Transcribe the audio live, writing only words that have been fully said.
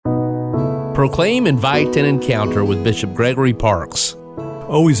Proclaim, invite, and encounter with Bishop Gregory Parkes.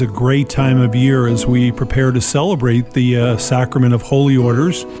 Always a great time of year as we prepare to celebrate the Sacrament of Holy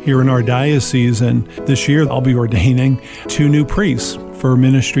Orders here in our diocese. And this year I'll be ordaining 2 new priests for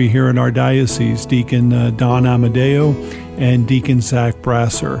ministry here in our diocese, Deacon Don Amadeo and Deacon Zach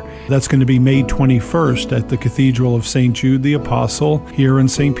Brasser. That's going to be May 21st at the Cathedral of St. Jude the Apostle here in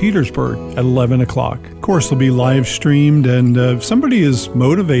St. Petersburg at 11 o'clock. Of course, it'll be live streamed, and if somebody is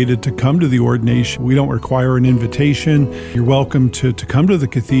motivated to come to the ordination, we don't require an invitation. You're welcome to come to the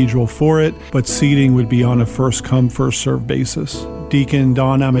cathedral for it, but seating would be on a first-come, first-served basis. Deacon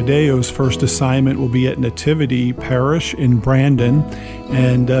Don Amadeo's first assignment will be at Nativity Parish in Brandon,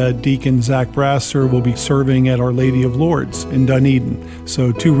 and Deacon Zach Brasser will be serving at Our Lady of Lourdes in Dunedin.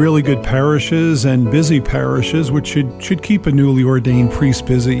 So 2 really good parishes and busy parishes, which should keep a newly ordained priest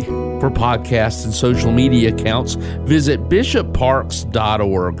busy. For podcasts and social media accounts, visit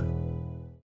bishopparkes.org.